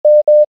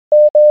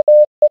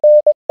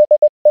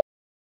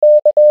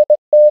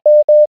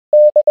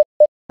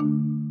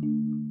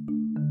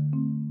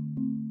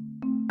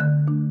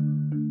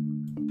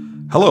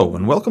Hello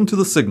and welcome to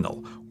The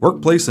Signal,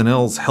 Workplace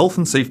NL's health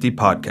and safety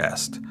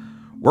podcast.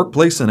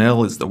 Workplace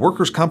NL is the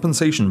Workers'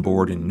 Compensation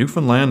Board in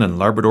Newfoundland and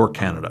Labrador,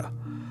 Canada.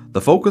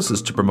 The focus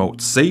is to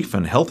promote safe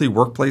and healthy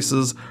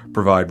workplaces,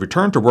 provide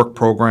return-to-work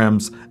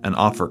programs, and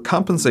offer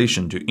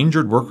compensation to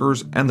injured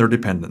workers and their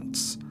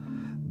dependents.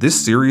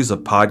 This series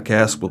of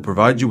podcasts will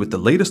provide you with the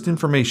latest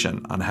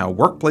information on how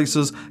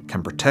workplaces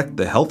can protect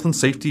the health and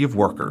safety of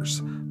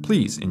workers.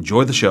 Please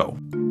enjoy the show.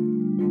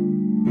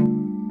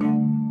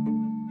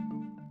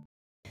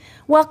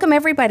 Welcome,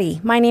 everybody.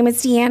 My name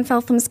is Deanne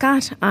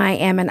Feltham-Scott. I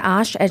am an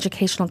OSH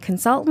educational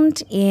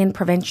consultant in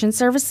prevention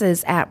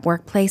services at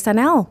Workplace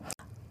NL.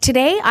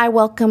 Today, I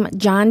welcome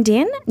John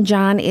Dinh.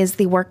 John is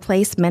the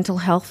workplace mental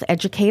health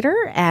educator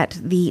at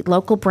the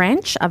local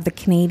branch of the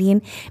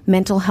Canadian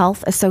Mental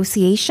Health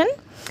Association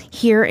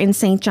here in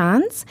St.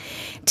 John's.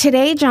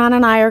 Today, John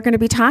and I are going to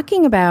be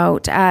talking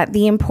about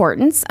the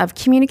importance of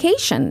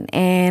communication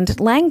and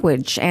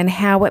language and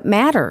how it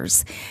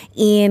matters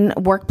in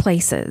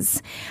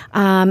workplaces.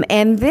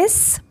 And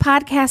this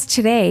podcast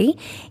today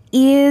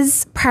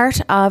is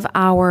part of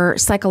our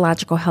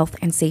Psychological Health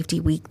and Safety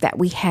Week that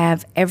we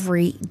have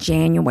every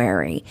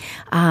January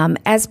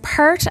as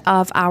part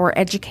of our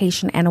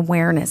education and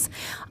awareness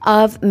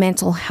of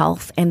mental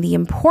health and the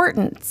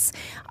importance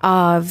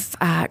of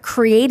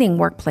creating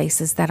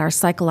workplaces that are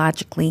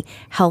psychologically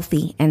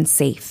healthy and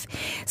safe.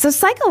 So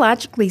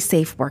psychologically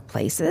safe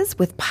workplaces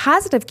with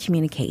positive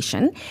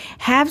communication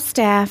have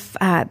staff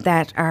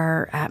that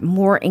are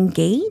more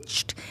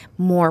engaged,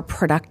 more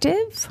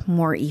productive,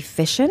 more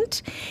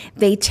efficient.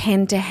 They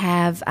tend to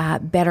have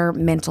better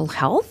mental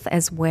health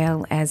as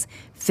well as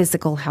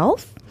physical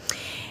health.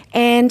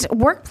 And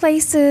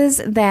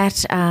workplaces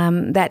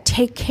that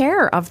take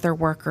care of their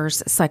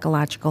workers'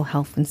 psychological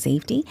health and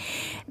safety,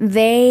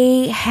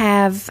 they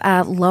have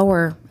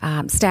lower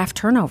staff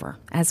turnover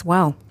as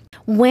well.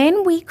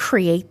 When we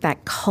create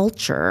that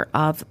culture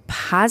of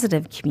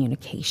positive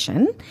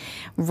communication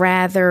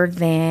rather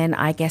than,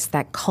 I guess,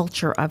 that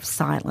culture of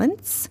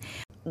silence,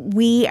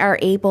 we are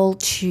able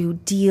to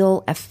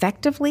deal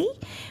effectively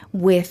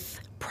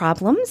with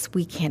problems.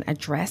 We can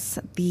address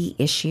the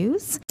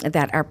issues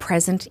that are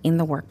present in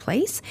the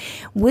workplace,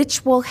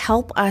 which will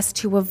help us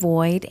to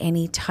avoid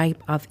any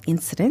type of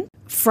incident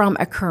from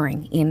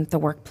occurring in the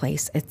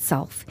workplace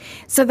itself.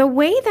 So the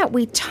way that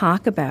we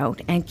talk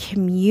about and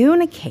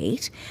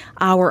communicate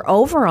our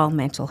overall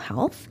mental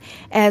health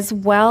as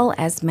well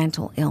as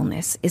mental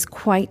illness is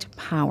quite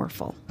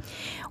powerful.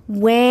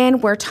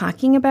 When we're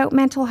talking about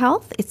mental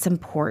health, it's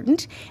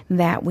important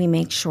that we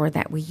make sure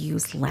that we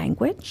use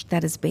language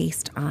that is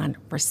based on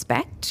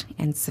respect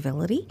and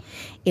civility.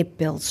 It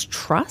builds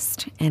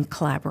trust and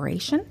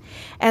collaboration,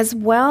 as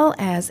well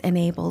as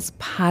enables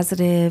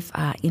positive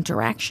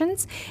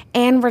interactions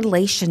and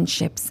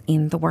relationships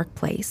in the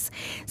workplace.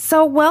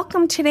 So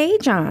welcome today,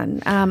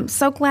 John.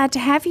 So glad to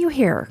have you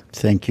here.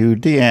 Thank you,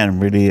 Deanne. I'm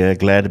really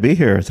glad to be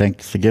here.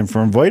 Thanks again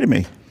for inviting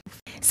me.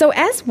 So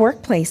as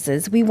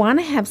workplaces, we want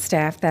to have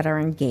staff that are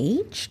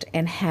engaged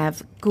and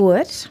have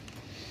good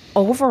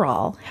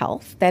overall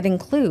health that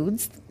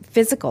includes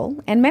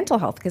physical and mental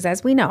health, because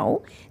as we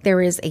know,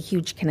 there is a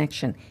huge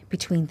connection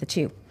between the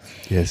two.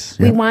 Yes.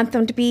 We want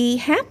them to be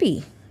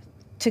happy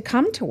to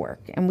come to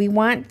work, and we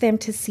want them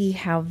to see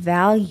how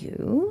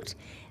valued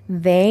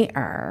they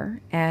are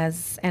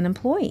as an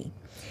employee.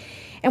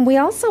 And we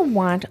also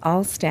want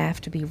all staff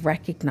to be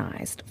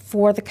recognized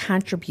for the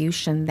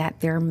contribution that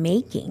they're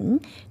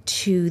making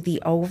to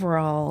the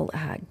overall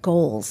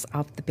goals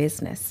of the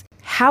business,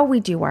 how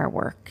we do our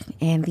work,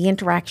 and the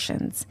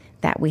interactions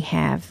that we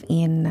have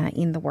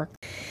in the work.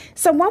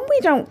 So when we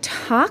don't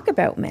talk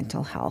about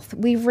mental health,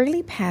 we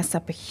really pass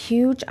up a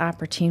huge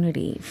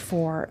opportunity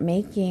for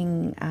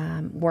making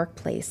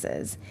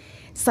workplaces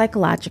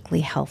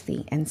psychologically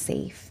healthy and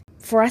safe.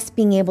 For us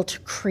being able to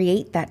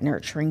create that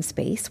nurturing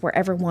space where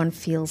everyone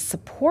feels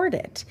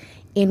supported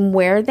in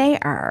where they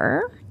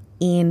are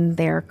in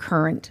their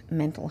current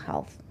mental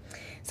health.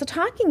 So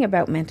talking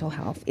about mental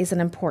health is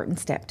an important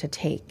step to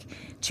take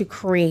to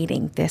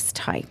creating this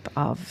type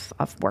of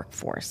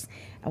workforce.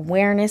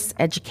 Awareness,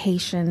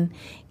 education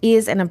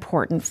is an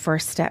important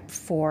first step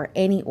for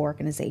any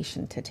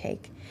organization to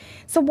take.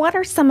 So what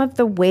are some of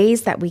the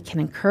ways that we can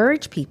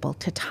encourage people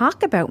to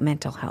talk about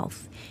mental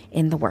health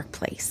in the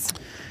workplace?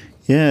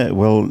 Yeah,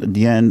 well,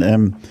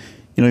 Deanne,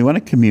 you want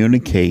to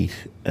communicate,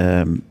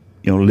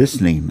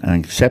 listening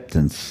and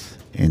acceptance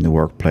in the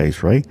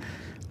workplace, right?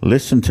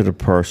 Listen to the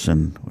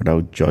person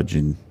without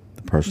judging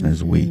the person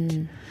as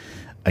weak.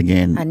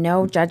 Again, a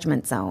no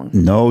judgment zone.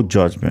 No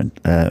judgment.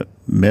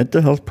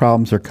 Mental health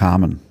problems are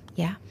common.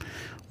 Yeah.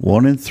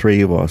 1 in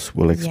 3 of us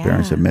will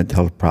experience a mental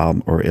health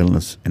problem or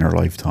illness in our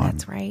lifetime.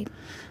 That's right.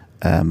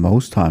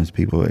 Most times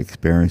people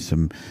experience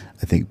them,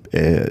 I think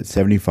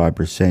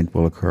 75%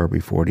 will occur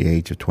before the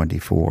age of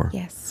 24.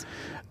 Yes.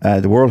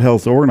 The World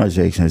Health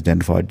Organization has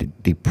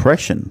identified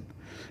depression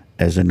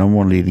as the number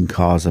one leading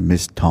cause of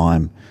missed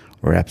time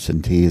or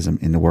absenteeism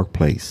in the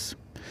workplace.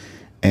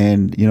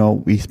 And,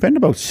 we spend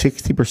about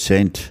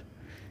 60%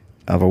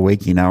 of our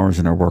waking hours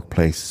in our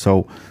workplace.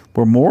 So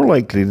we're more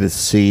likely to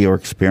see or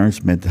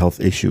experience mental health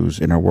issues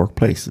in our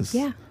workplaces.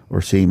 Yeah.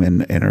 Or see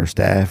them in our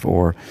staff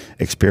or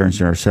experience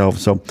it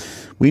ourselves. So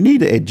we need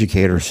to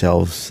educate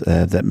ourselves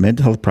that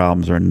mental health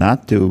problems are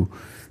not due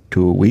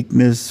to a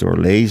weakness or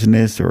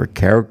laziness or a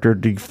character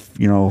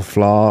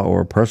flaw or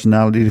a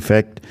personality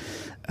defect.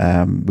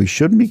 We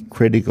shouldn't be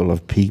critical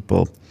of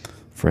people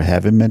for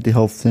having mental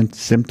health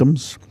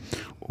symptoms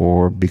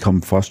or become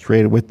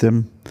frustrated with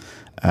them.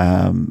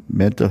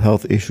 Mental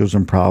health issues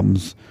and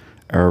problems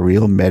are a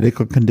real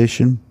medical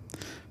condition.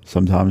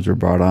 Sometimes they're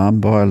brought on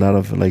by a lot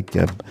of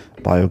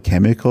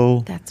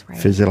biochemical, That's right.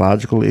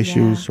 physiological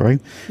issues, Yeah.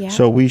 right? Yeah.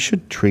 So we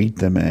should treat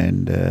them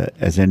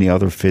as any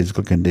other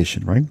physical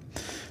condition, right?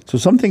 So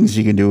some things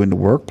you can do in the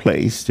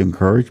workplace to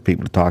encourage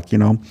people to talk,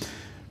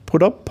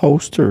 put up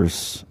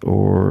posters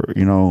or,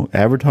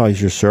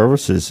 advertise your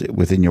services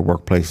within your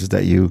workplaces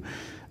that you,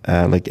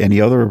 like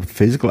any other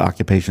physical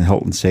occupation,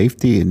 health and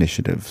safety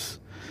initiatives.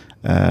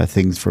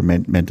 Things for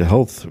mental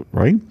health,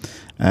 right?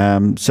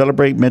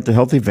 Celebrate mental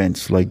health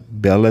events like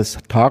Bella's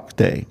Talk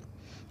Day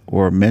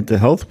or Mental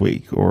Health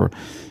Week or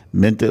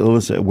Mental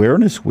Illness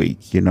Awareness Week,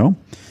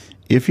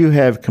 If you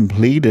have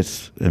completed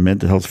a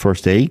mental health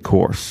first aid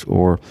course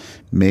or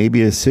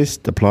maybe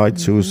assist applied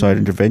suicide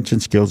intervention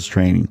skills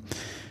training,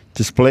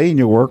 display in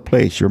your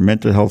workplace your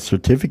mental health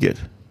certificate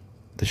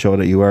to show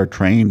that you are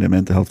trained in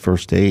mental health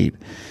first aid,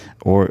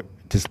 or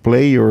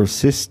display your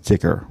assist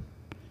sticker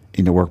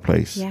in the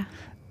workplace. Yeah.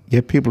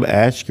 Get people to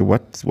ask you,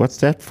 what's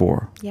that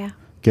for? Yeah.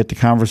 Get the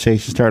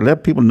conversation started.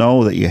 Let people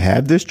know that you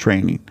have this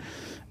training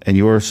and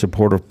you're a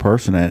supportive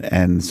person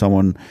and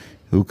someone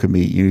who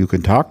you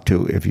can talk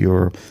to if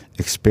you're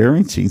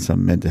experiencing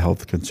some mental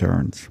health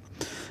concerns.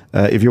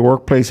 If your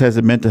workplace has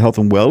a mental health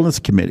and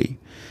wellness committee,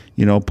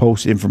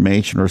 post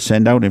information or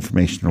send out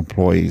information to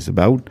employees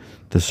about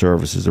the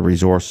services, the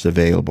resources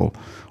available,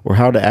 or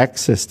how to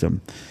access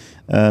them.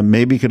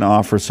 Maybe you can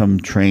offer some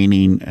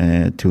training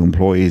to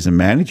employees and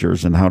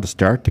managers on how to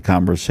start the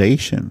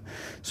conversation.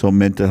 So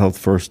mental health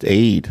first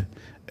aid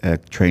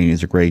training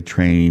is a great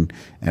training,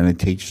 and it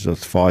teaches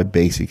us 5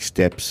 basic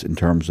steps in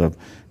terms of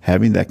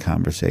having that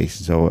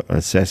conversation. So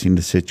assessing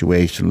the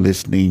situation,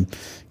 listening,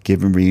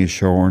 giving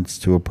reassurance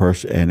to a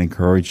person, and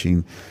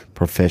encouraging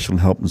professional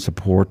help and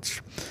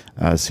supports.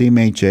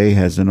 CMHA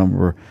has a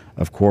number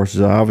of courses.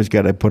 I always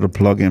got to put a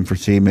plug in for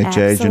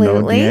CMHA,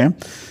 Absolutely. yeah.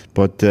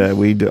 But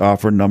we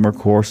offer a number of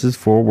courses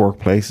for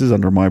workplaces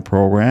under my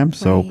program.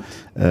 So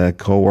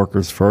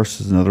Co-workers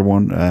First is another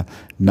one.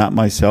 Not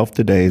Myself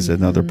Today is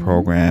another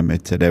program.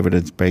 It's an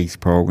evidence-based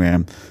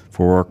program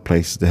for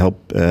workplaces to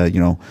help,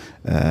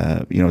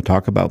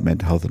 talk about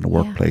mental health in the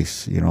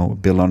workplace,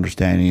 build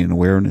understanding and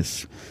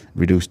awareness,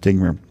 reduce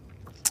stigma.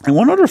 And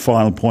one other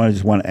final point I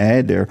just want to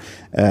add there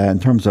in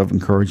terms of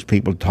encouraging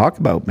people to talk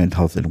about mental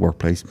health in the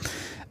workplace.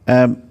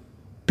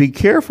 Be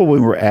careful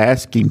when we're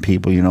asking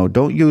people,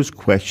 don't use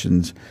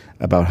questions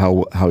about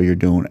how you're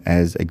doing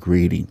as a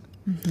greeting.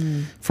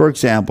 Mm-hmm. For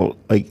example,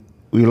 a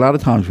lot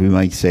of times we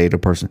might say to a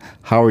person,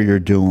 how are you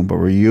doing? But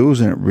we're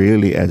using it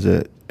really as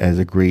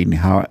a greeting,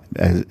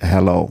 as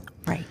hello.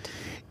 Right.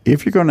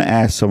 If you're going to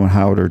ask someone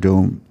how they're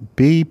doing,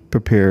 be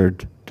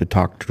prepared to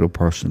talk to the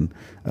person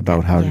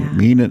about how you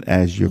mean it,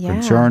 as you're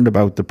concerned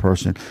about the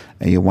person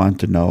and you want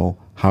to know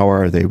how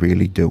are they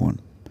really doing.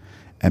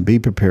 And be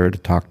prepared to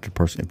talk to the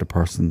person if the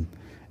person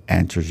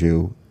answers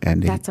you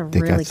and that's a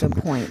really good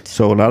point.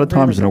 So a lot of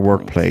times in a good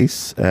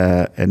workplace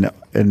and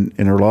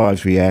in our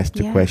lives we ask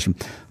the question,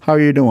 how are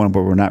you doing?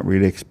 But we're not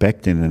really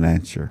expecting an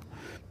answer.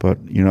 But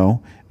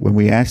when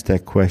we ask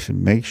that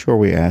question, make sure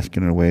we ask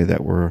it in a way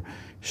that we're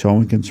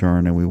showing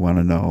concern and we want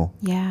to know,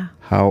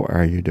 how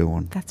are you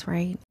doing? That's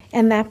right.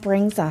 And that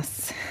brings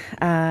us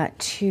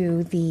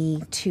to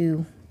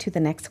the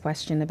next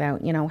question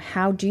about,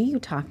 how do you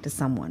talk to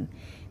someone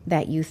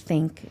that you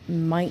think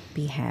might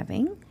be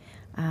having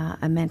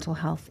a mental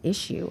health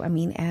issue? I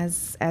mean,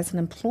 as an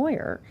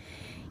employer,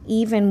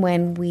 even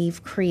when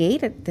we've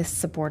created this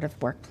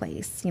supportive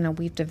workplace,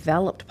 we've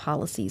developed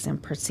policies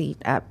and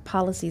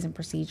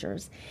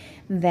procedures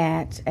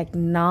that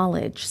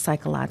acknowledge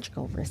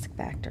psychological risk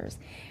factors.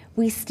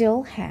 We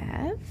still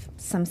have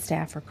some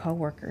staff or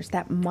coworkers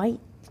that might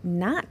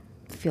not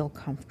feel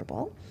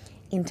comfortable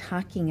in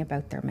talking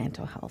about their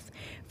mental health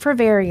for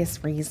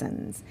various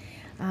reasons.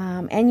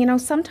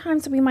 And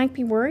sometimes we might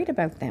be worried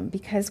about them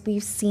because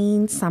we've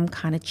seen some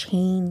kind of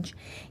change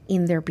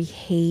in their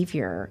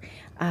behavior,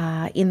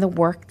 in the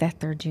work that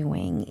they're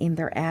doing, in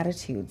their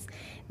attitudes.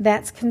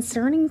 That's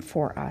concerning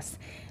for us.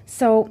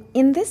 So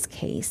in this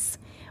case,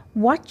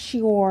 what's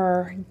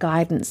your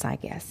guidance, I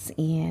guess,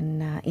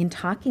 in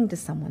talking to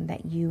someone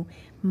that you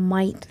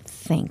might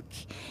think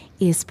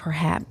is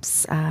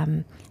perhaps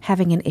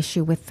having an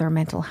issue with their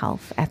mental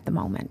health at the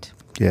moment?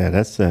 Yeah,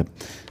 that's a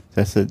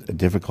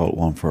difficult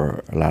one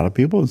for a lot of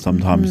people. And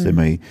sometimes they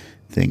may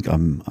think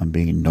I'm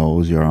being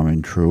nosy or I'm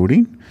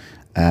intruding.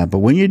 But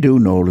when you do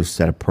notice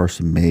that a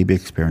person may be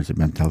experiencing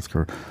mental health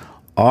care,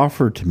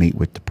 offer to meet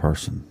with the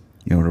person,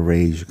 to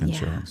raise your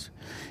concerns.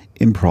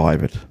 In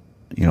private,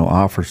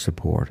 offer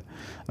support.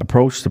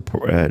 Approach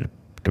the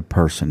the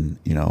person,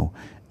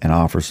 and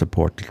offer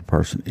support to the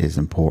person is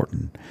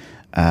important.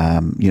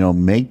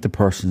 Make the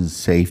person's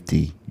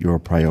safety your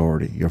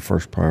priority, your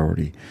first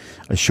priority.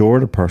 Assure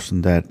the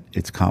person that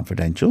it's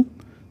confidential,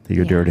 that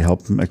you're there to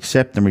help them.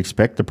 Accept and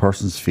respect the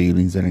person's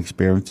feelings and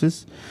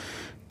experiences.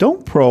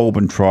 Don't probe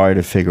and try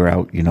to figure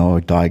out,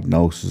 a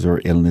diagnosis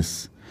or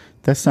illness.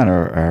 That's not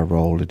our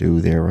role to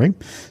do there, right?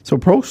 So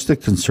approach the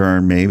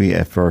concern maybe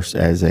at first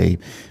as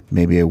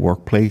maybe a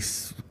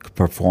workplace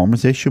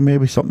performance issue,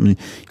 maybe something you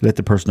let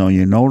the person know.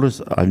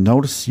 I've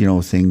noticed,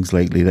 things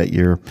lately that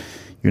you're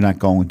not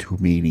going to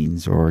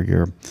meetings, or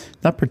you're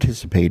not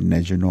participating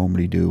as you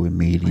normally do in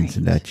meetings,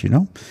 and that,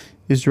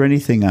 is there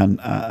anything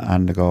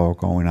on the go or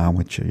going on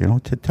with you?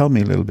 To tell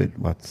me a little bit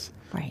what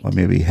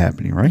may be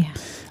happening, right? Yeah.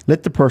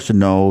 Let the person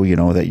know,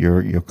 that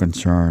you're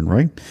concerned,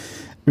 right?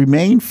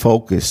 Remain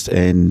focused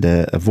and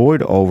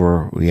avoid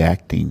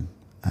overreacting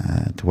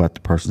to what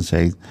the person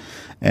says.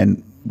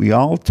 And we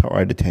all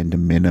tend to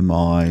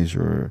minimize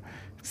or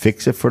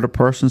fix it for the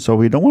person, so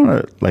we don't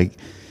want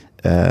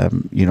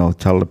to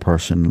tell the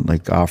person,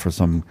 offer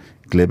some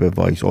glib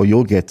advice. Oh,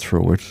 you'll get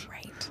through it,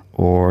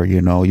 or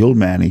you'll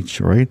manage,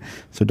 right?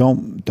 So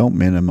don't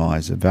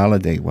minimize it.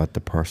 Validate what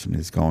the person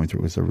is going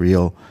through. It's a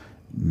real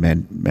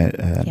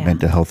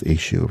mental health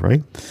issue,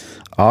 right?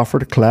 Offer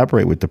to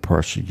collaborate with the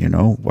person.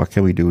 What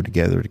can we do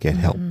together to get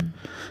help?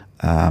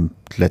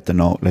 Let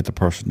the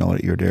person know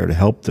that you're there to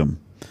help them.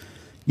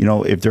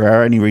 If there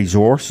are any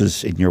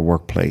resources in your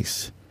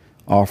workplace,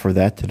 offer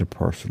that to the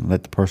person.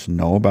 Let the person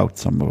know about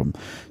some of them.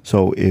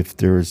 So if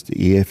there's the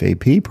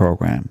EFAP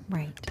program,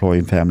 Employee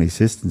and Family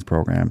Assistance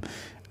Program,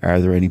 are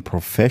there any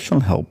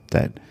professional help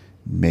that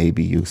may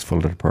be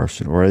useful to the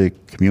person? Or are there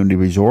community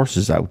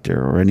resources out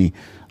there, or any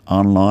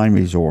online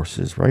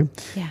resources, right?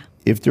 Yeah.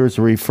 If there's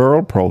a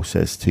referral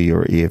process to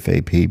your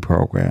EFAP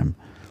program,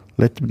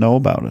 let them know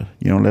about it.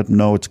 Let them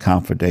know it's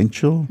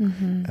confidential.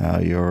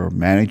 Your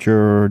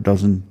manager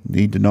doesn't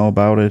need to know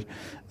about it.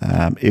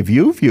 If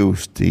you've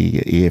used the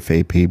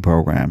EFAP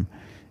program,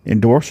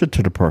 endorse it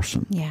to the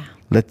person. Yeah.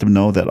 Let them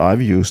know that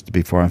I've used it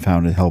before and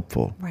found it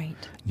helpful. Right.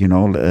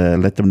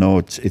 Let them know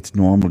it's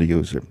normal to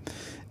use it.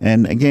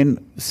 And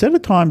again, set a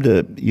time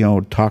to,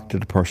 talk to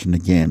the person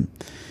again.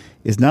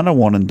 It's not a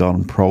one and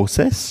done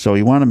process, so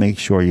you want to make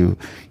sure you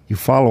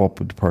follow up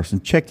with the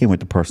person, check in with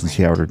the person,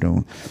 see how they're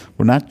doing.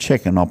 We're not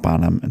checking up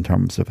on them in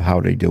terms of how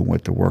they're doing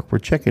with the work. We're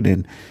checking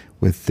in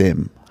with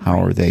them.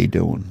 How are they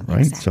doing, right?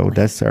 Exactly. So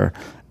that's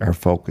our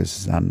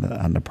focus on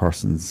the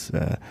person's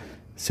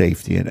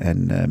safety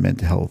and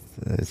mental health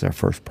is our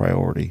first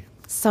priority.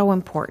 So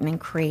important in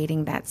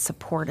creating that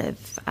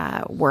supportive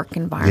work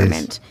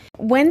environment. Yes.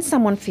 When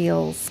someone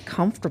feels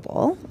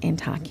comfortable in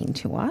talking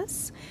to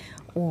us,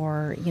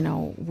 or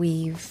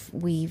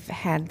we've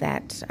had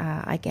that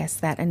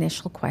that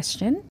initial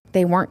question.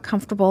 They weren't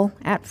comfortable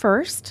at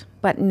first,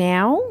 but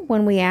now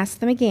when we ask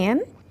them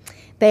again,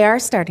 they are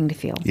starting to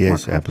feel more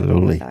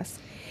comfortable with us.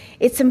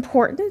 It's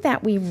important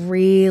that we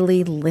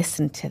really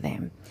listen to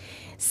them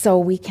so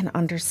we can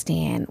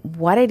understand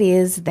what it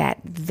is that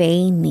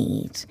they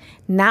need,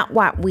 not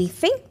what we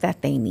think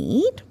that they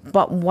need,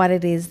 but what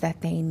it is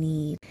that they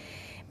need.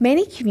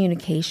 Many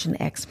communication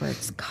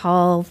experts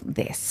call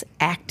this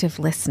active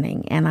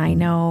listening. And I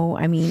know,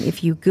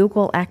 if you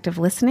Google active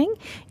listening,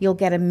 you'll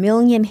get 1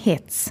 million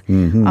hits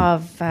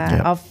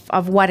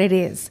of what it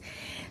is.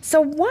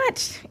 So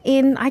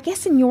in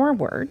your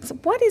words,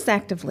 what is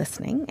active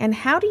listening, and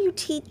how do you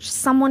teach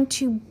someone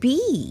to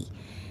be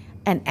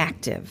an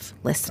active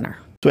listener?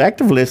 So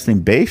active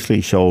listening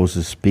basically shows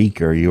the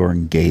speaker you're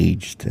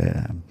engaged.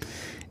 It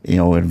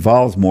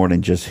involves more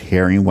than just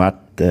hearing what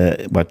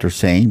they're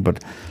saying,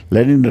 but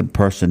letting the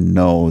person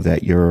know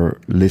that you're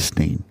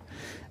listening.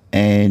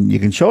 And you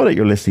can show that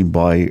you're listening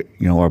by,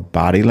 our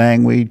body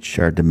language,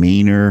 our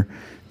demeanor,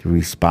 the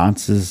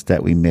responses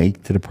that we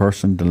make to the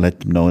person to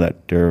let them know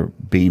that they're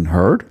being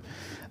heard.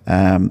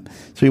 So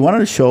you wanted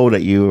to show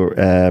that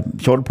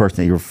show the person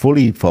that you're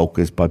fully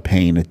focused by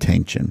paying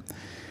attention.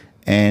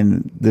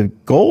 And the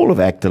goal of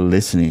active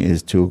listening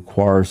is to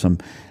acquire some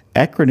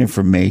accurate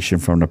information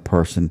from the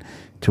person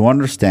to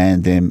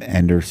understand them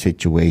and their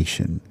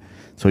situation.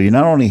 So you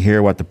not only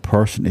hear what the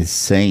person is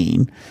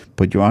saying,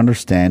 but you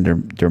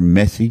understand their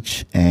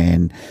message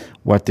and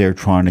what they're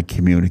trying to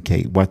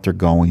communicate, what they're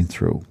going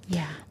through.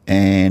 Yeah.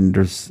 And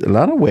there's a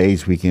lot of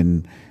ways we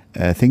can,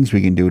 things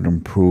we can do to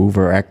improve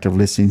our active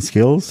listening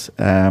skills.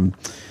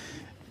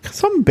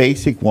 Some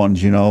basic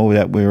ones,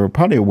 that we're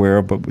probably aware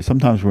of, but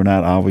sometimes we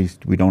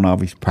don't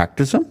always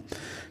practice them.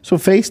 So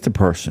face the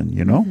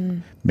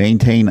person,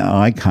 maintain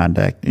eye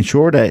contact.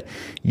 Ensure that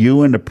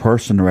you and the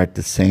person are at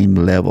the same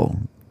level.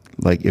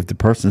 Like if the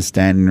person is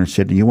standing or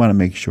sitting, you want to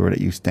make sure that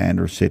you stand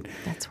or sit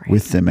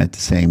with them at the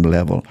same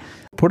level.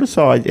 Put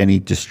aside any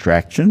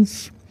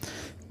distractions.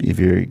 If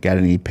you've got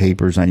any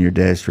papers on your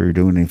desk or you're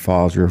doing any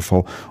files or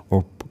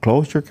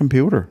close your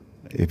computer.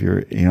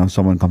 If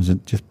someone comes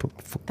in, just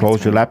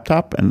close your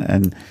laptop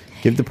and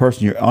Give the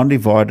person your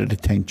undivided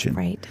attention.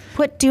 Right.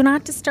 Put do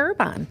not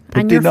disturb on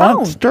Put your do not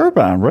phone. disturb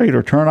on, right?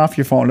 Or turn off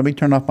your phone. Let me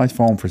turn off my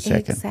phone for a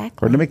second.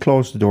 Exactly. Or let me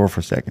close the door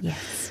for a second.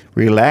 Yes.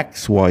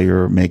 Relax while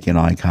you're making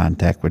eye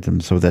contact with them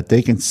so that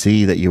they can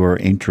see that you are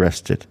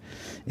interested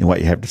in what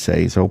you have to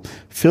say. So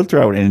filter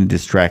out any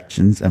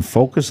distractions and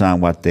focus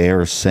on what they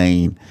are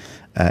saying.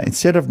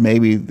 Instead of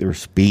maybe their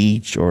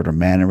speech or their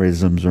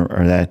mannerisms or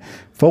that,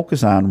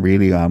 focus on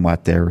really on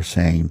what they're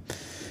saying.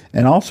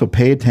 And also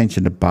pay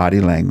attention to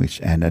body language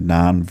and the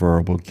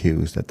nonverbal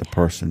cues that the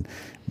person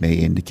may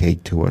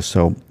indicate to us.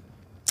 So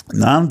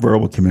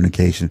nonverbal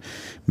communication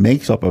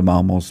makes up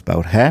almost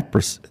about half,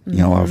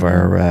 of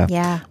our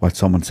what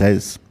someone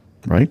says,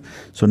 right?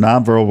 So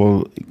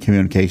nonverbal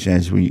communication,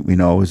 as we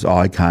know, is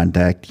eye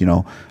contact.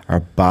 Our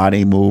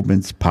body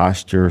movements,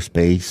 posture,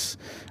 space,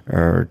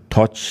 or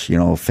touch.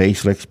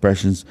 Facial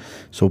expressions.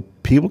 So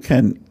people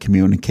can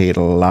communicate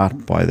a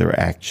lot by their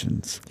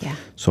actions. Yeah.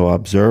 So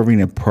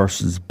observing a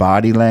person's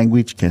body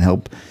language can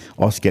help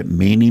us get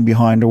meaning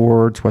behind the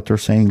words, what they're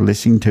saying.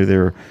 Listening to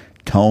their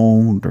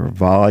tone, their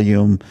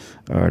volume,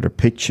 or their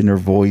pitch in their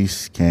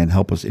voice can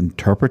help us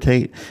interpret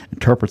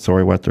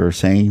what they're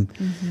saying.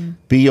 Mm-hmm.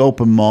 Be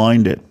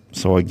open-minded.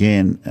 So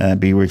again,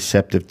 be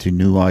receptive to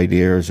new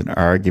ideas and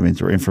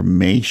arguments or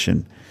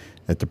information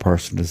that the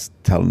person is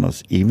telling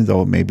us, even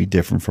though it may be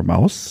different from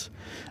us.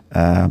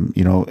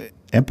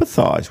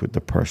 Empathize with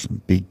the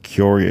person. Be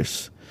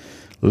curious.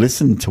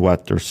 Listen to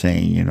what they're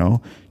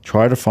saying,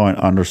 Try to find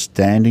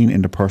understanding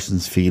in the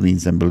person's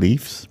feelings and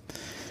beliefs.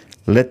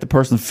 Let the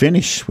person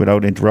finish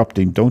without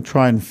interrupting. Don't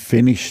try and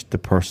finish the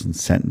person's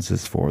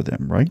sentences for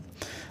them, right?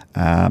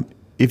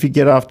 If you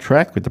get off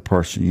track with the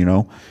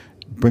person,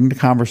 bring the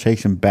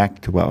conversation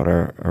back to what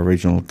our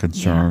original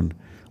concern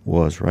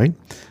was, right?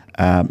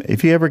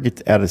 If you ever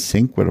get out of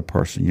sync with a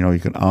person, you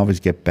can always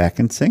get back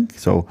in sync.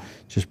 So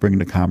just bring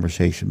the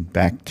conversation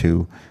back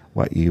to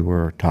what you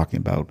were talking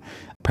about,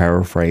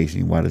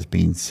 paraphrasing what is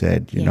being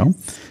said, you know.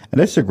 And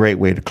that's a great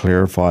way to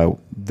clarify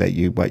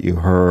what you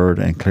heard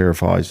and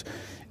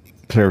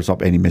clears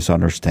up any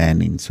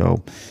misunderstanding.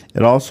 So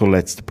it also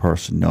lets the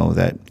person know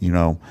that,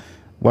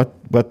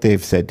 what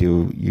they've said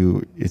to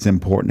you is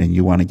important and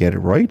you want to get it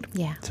right.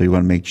 Yeah. So you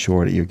want to make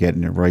sure that you're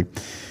getting it right.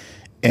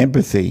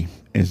 Empathy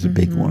is a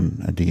big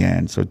one at the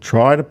end. So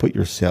try to put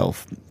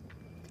yourself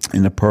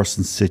in a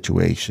person's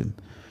situation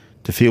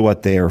to feel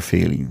what they are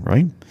feeling,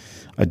 right?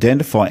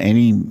 Identify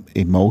any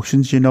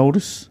emotions you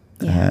notice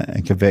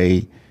and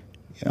convey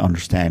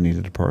understanding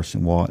to the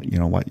person what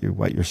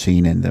you're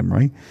seeing in them,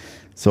 right?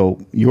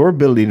 So your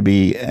ability to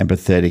be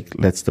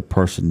empathetic lets the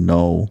person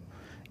know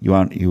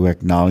you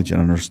acknowledge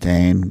and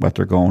understand what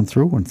they're going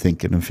through and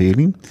thinking and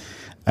feeling.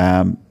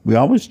 We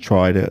always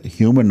try to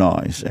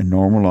humanize and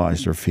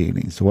normalize their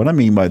feelings. So what I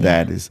mean by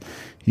that is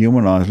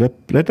humanize.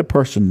 Let the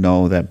person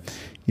know that,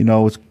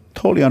 it's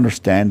totally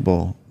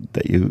understandable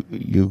that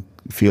you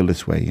feel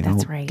this way,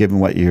 That's right. Given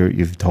what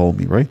you've told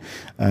me, right?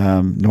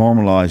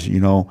 Normalize,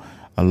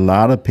 a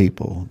lot of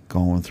people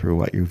going through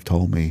what you've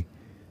told me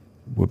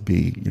would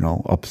be,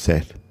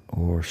 upset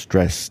or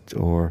stressed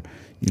or,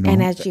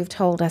 And as you've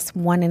told us,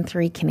 1 in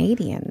 3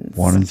 Canadians.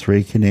 1 in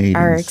 3 Canadians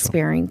are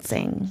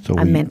experiencing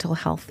a mental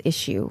health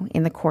issue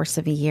in the course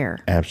of a year.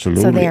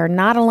 Absolutely. So they are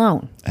not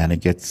alone. And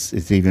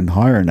it's even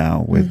higher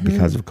now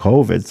because of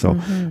COVID. So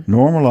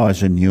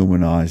normalize and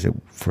humanize it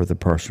for the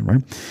person,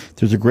 right?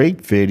 There's a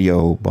great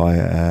video by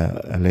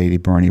a lady,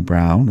 Bernie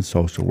Brown, a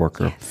social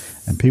worker,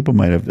 and people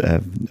might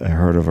have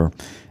heard of her.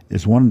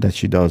 There's one that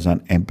she does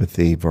on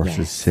empathy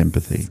versus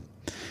sympathy.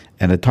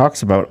 And it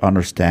talks about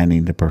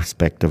understanding the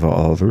perspective of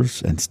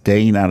others and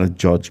staying out of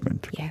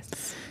judgment.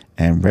 Yes.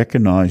 And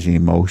recognizing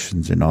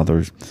emotions in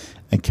others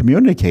and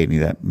communicating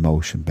that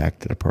emotion back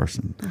to the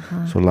person.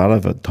 So a lot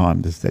of the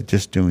time is that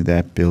just doing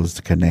that builds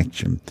the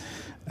connection.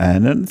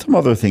 And then some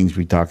other things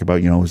we talk about,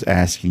 is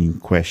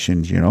asking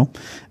questions, to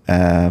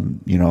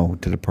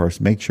the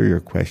person. Make sure your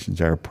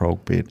questions are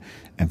appropriate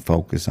and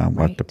focus on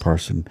what the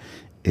person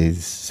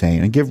is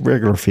saying. And give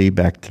regular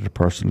feedback to the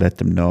person. Let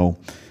them know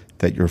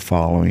that you're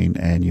following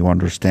and you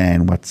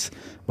understand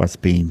what's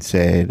being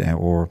said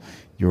or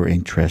your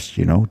interest,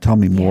 Tell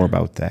me more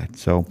about that.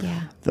 So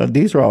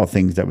these are all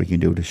things that we can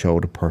do to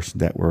show the person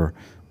that we're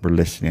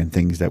listening, and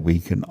things that we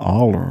can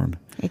all learn.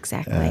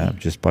 Exactly.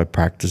 Just by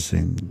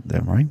practicing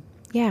them, right?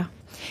 Yeah.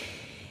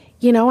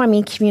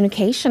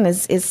 Communication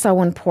is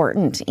so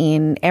important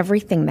in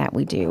everything that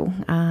we do,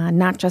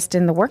 not just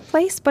in the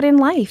workplace, but in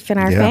life, in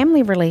our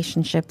family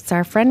relationships,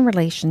 our friend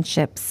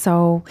relationships.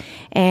 So,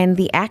 and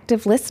the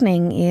active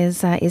listening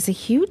is a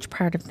huge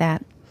part of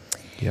that.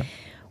 Yeah.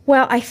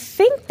 Well, I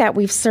think that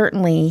we've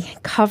certainly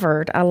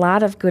covered a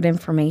lot of good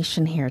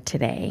information here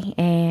today.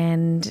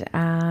 And,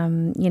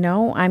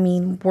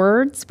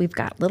 words, we've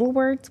got little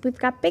words, we've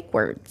got big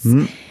words.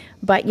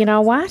 But you know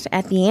what?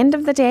 At the end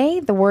of the day,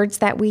 the words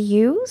that we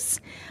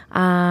use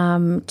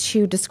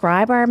to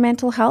describe our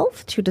mental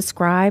health, to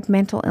describe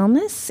mental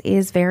illness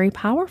is very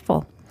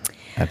powerful.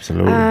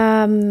 Absolutely.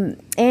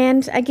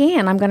 And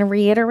again, I'm going to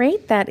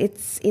reiterate that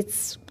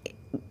it's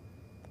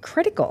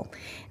critical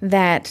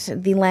that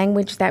the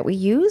language that we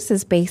use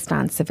is based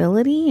on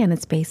civility and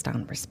it's based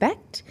on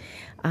respect.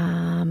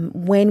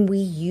 When we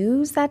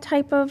use that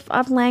type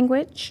of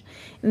language,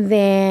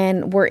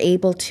 then we're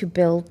able to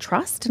build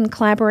trust and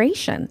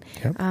collaboration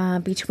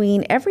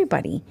between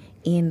everybody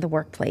in the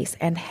workplace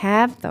and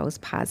have those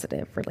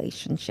positive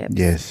relationships.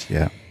 Yes,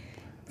 yeah.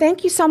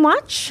 Thank you so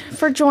much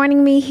for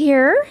joining me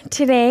here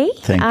today.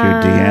 Thank you,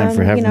 Deanne,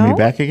 for having me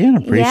back again.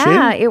 Appreciate it.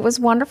 Yeah, it was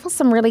wonderful.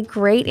 Some really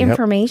great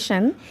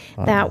information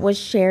that was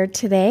shared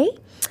today.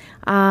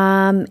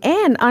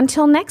 And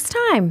until next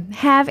time,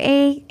 have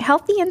a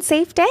healthy and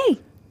safe day.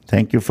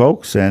 Thank you,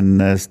 folks,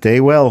 and stay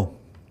well.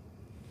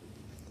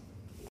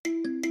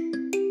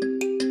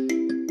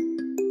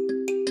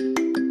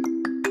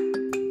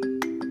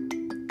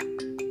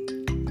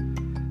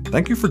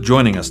 Thank you for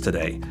joining us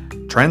today.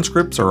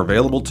 Transcripts are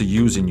available to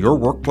use in your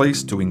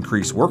workplace to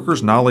increase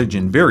workers' knowledge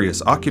in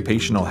various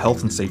occupational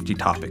health and safety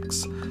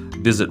topics.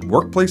 Visit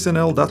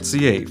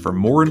workplacenl.ca for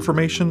more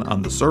information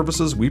on the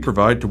services we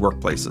provide to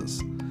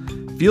workplaces.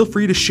 Feel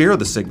free to share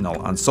the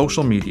signal on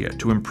social media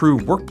to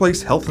improve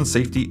workplace health and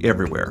safety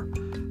everywhere.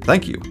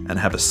 Thank you, and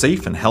have a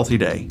safe and healthy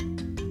day.